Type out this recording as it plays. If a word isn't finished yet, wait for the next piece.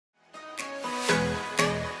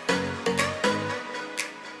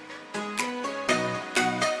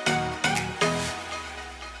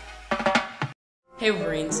Hey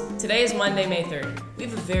Wolverines, today is Monday, May 3rd. We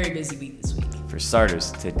have a very busy week this week. For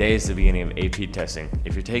starters, today is the beginning of AP testing.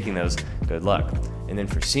 If you're taking those, good luck. And then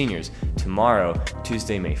for seniors, tomorrow,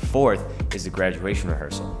 Tuesday, May 4th, is the graduation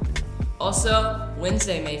rehearsal. Also,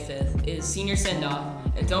 Wednesday, May 5th is senior send-off,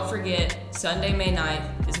 and don't forget, Sunday, May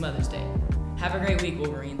 9th is Mother's Day. Have a great week,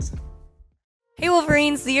 Wolverines. Hey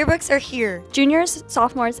Wolverines, the yearbooks are here. Juniors,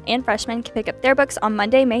 sophomores, and freshmen can pick up their books on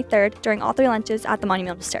Monday, May 3rd during all 3 lunches at the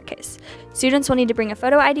Monumental Staircase. Students will need to bring a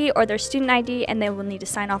photo ID or their student ID, and they will need to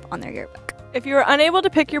sign off on their yearbook. If you are unable to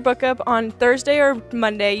pick your book up on Thursday or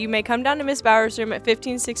Monday, you may come down to Miss Bauer's room at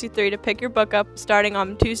 1563 to pick your book up starting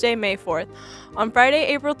on Tuesday, May 4th. On Friday,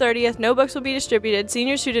 April 30th, no books will be distributed.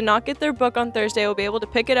 Seniors who did not get their book on Thursday will be able to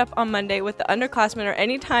pick it up on Monday with the underclassmen or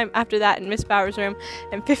any time after that in Miss Bauer's room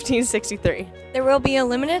at 1563. There will be a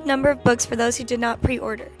limited number of books for those who did not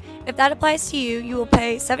pre-order. If that applies to you, you will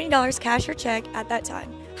pay $70 cash or check at that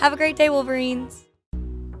time. Have a great day, Wolverines.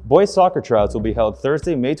 Boys soccer tryouts will be held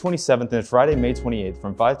Thursday, May 27th and Friday, May 28th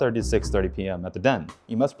from 5:30 to 6:30 p.m. at the Den.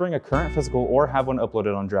 You must bring a current physical or have one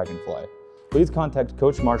uploaded on Dragonfly. Please contact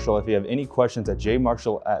Coach Marshall if you have any questions at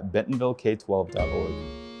jmarshall@bentonvillek12.org.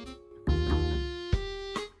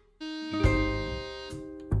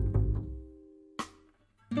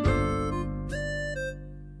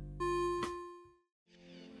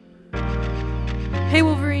 Hey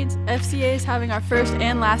Wolverines, FCA is having our first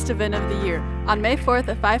and last event of the year. On May 4th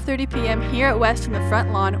at 5:30 p.m. here at West in the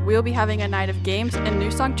front lawn, we will be having a night of games and New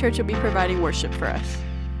Song Church will be providing worship for us.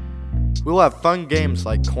 We will have fun games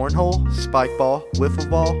like cornhole, spike ball, wiffle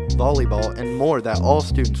ball, volleyball, and more that all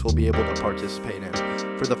students will be able to participate in.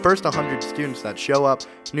 For the first 100 students that show up,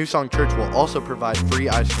 New Song Church will also provide free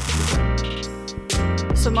ice cream for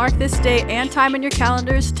them. So mark this day and time in your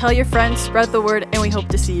calendars, tell your friends, spread the word, and we hope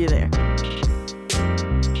to see you there.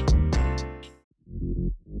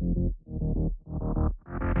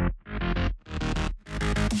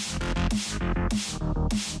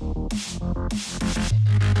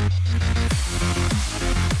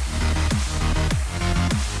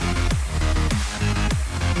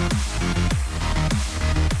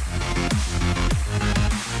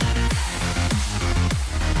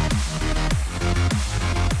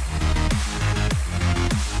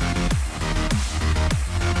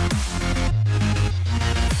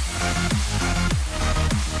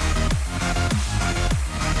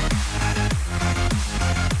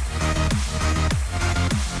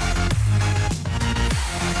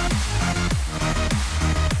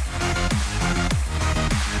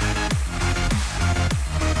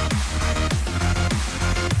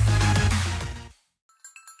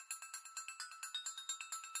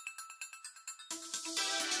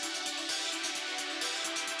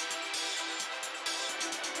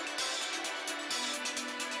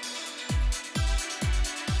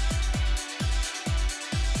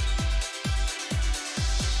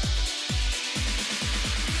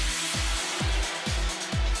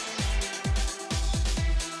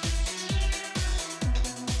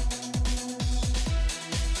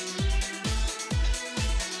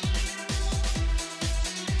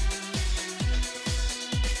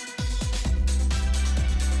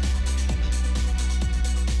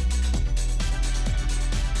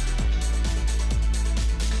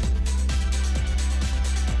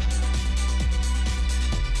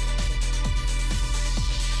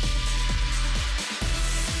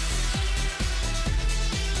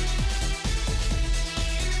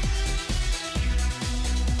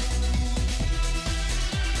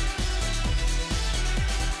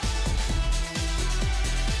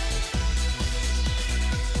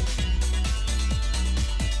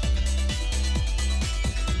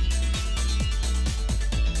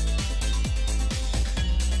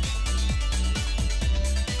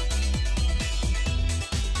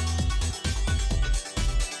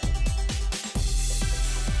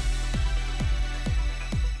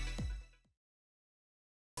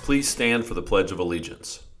 Please stand for the Pledge of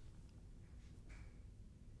Allegiance.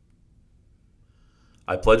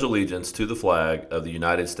 I pledge allegiance to the flag of the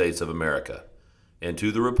United States of America and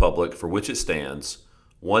to the republic for which it stands,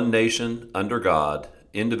 one nation, under God,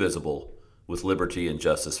 indivisible, with liberty and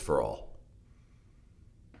justice for all.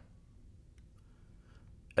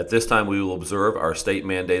 At this time, we will observe our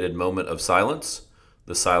state-mandated moment of silence.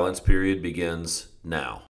 The silence period begins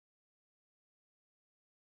now.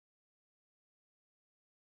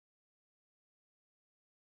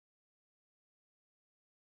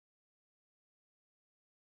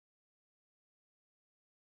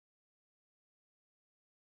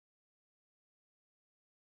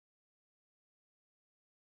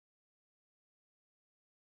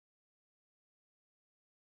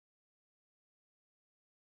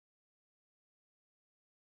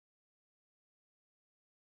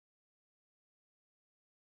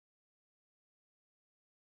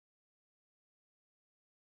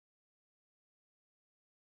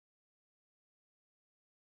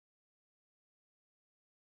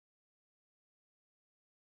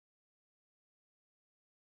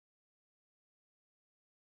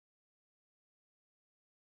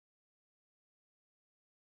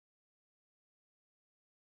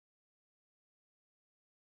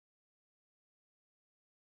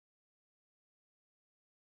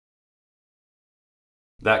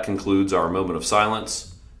 That concludes our moment of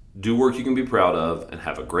silence. Do work you can be proud of, and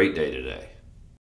have a great day today.